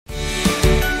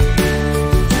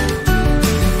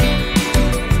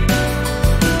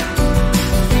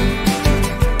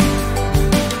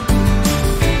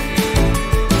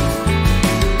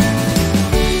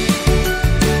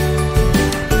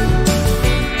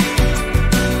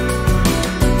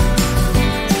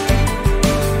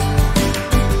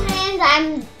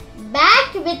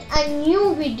a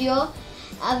new video.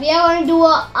 We are going to do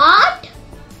a art.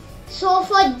 So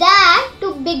for that,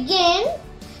 to begin,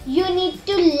 you need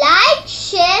to like,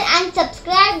 share and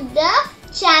subscribe the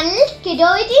channel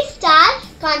KidoVity Star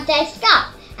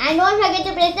ContestCup. And don't forget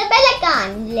to press the bell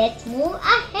icon. Let's move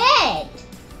ahead.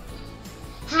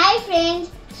 Hi friends.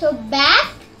 So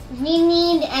back we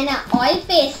need an oil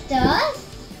pasters.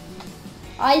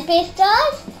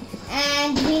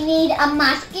 And we need a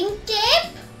masking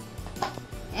tape.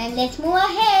 And let's move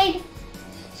ahead.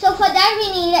 So for that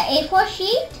we need a A4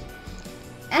 sheet.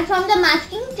 And from the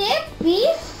masking tape we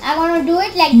are going to do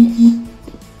it like this.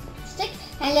 Stick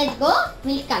and let's go.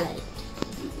 We'll color it.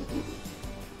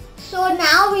 So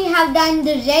now we have done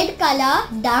the red color,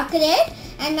 dark red,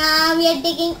 and now we are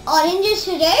taking orangish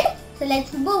red. So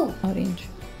let's move. Orange.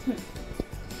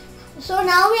 So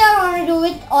now we are going to do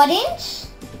with orange.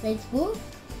 Let's move.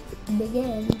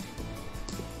 Begin.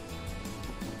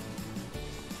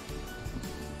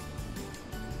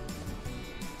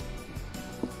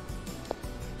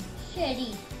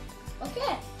 Cherry.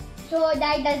 Okay. So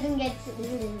that doesn't get.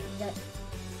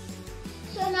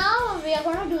 So now we are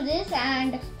going to do this,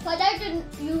 and for that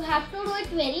you have to do it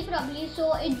very properly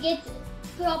so it gets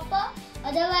proper.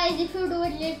 Otherwise if you do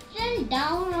it little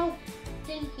down or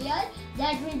till here,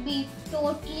 that will be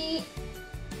totally.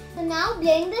 So now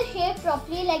blend the shape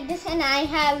properly like this, and I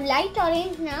have light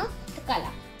orange now to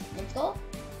color. Let's go.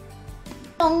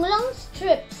 Long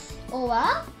strips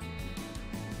over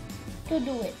to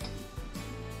do it.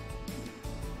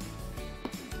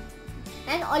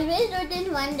 And always do it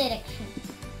in one direction.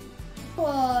 So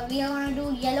we are going to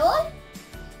do yellow.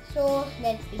 So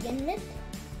let's begin with.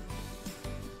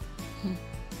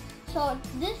 So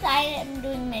this I am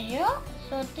doing measure.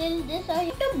 So till this I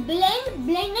have to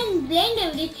blend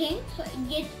everything so it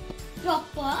gets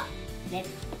proper. Let's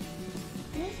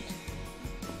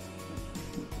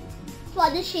for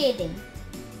the shading.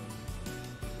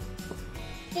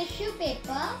 Tissue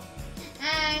paper.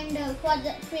 And for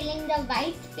the filling the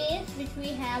white space which we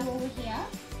have over here.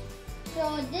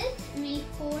 So this we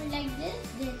fold like this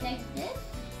like this.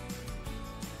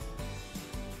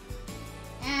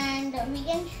 And we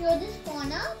can show this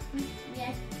corner.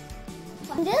 Yes.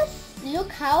 Just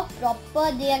look how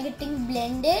proper they are getting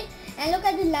blended, and look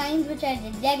at the lines which I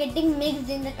did. They are getting mixed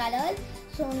in the colors,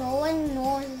 so no one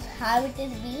knows how it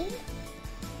is being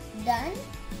done.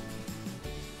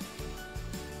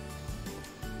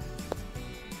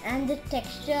 And the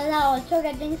textures are also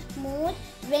getting smooth.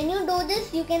 When you do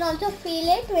this, you can also feel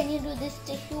it when you do this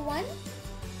tissue one.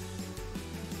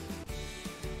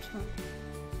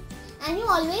 And you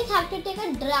always have to take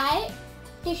a dry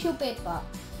tissue paper,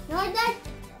 not that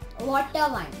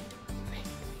water one,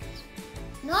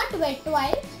 not wet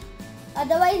wipes.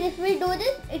 Otherwise if we do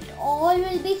this, it all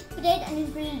will be spread and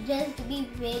it will just be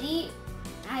very,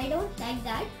 I don't like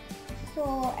that.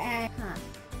 So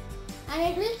and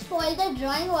it will spoil the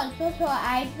drawing also, so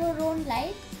I don't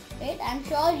like it. I'm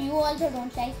sure you also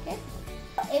don't like it.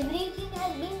 Everything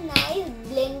has been nice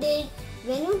blended.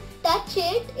 When you touch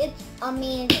it, it's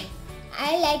amazing.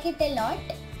 I like it a lot.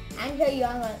 I'm sure you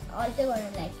are also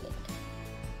going to like it.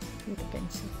 With a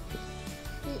pencil.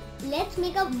 Let's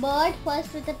make a bird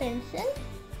first with a pencil.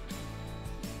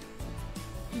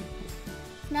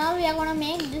 Now we are going to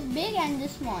make this big and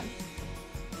this small.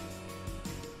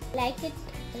 Like it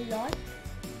a lot.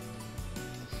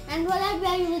 And for that we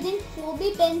are using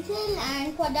 4B pencil,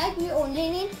 and for that we only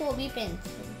need 4B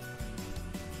pencil.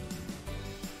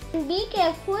 Be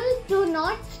careful to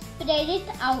not spread it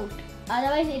out,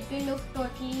 otherwise it will look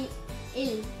totally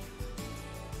ill.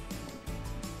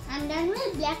 I'm done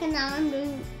with black and now I'm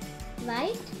doing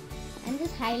white. I'm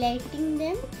just highlighting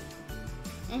them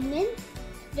and then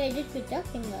spread it with your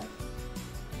finger.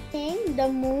 Then the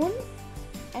moon,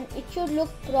 and it should look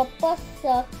proper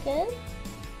circle.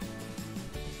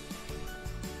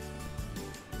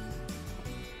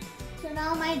 So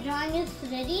now my drawing is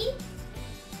ready.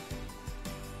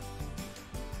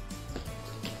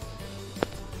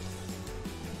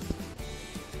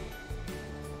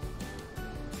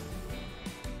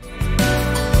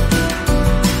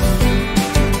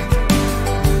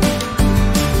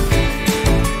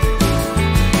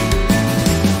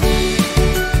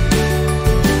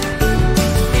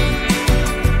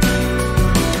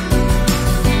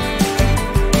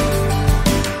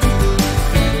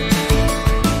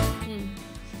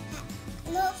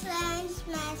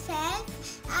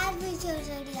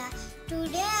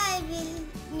 Today I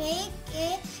will make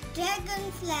a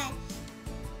dragon flag.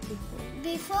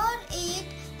 Before it,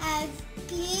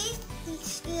 please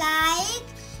like,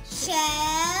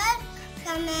 share,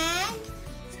 comment,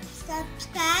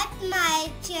 subscribe my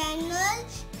channel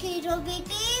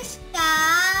KidoVity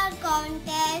Star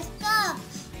Contest Cup.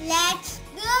 Let's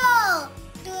go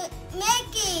to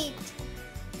make it.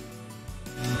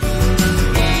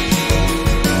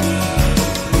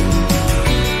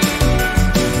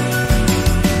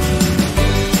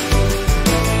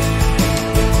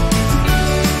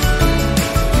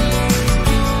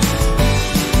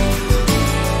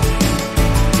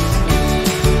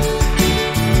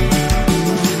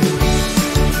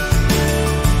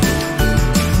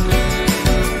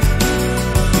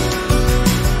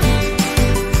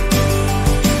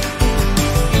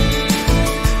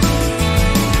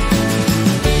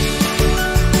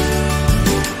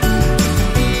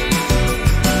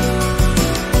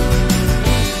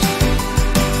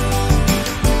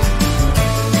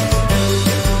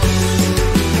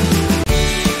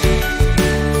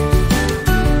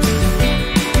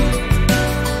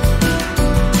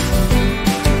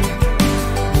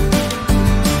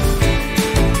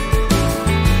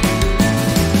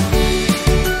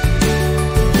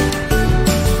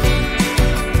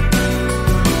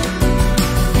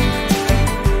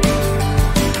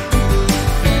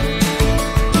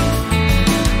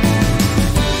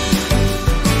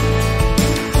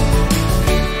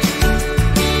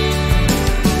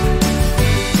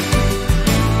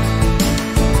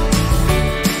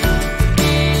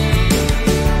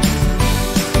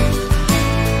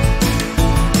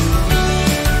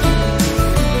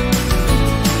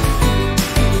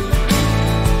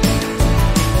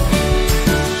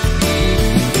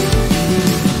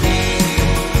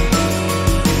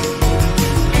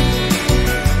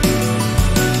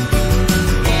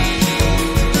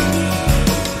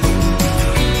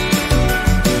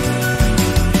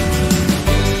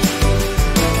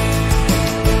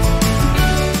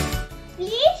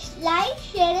 Like,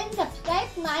 share and subscribe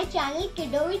my channel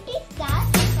KidoVity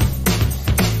Star.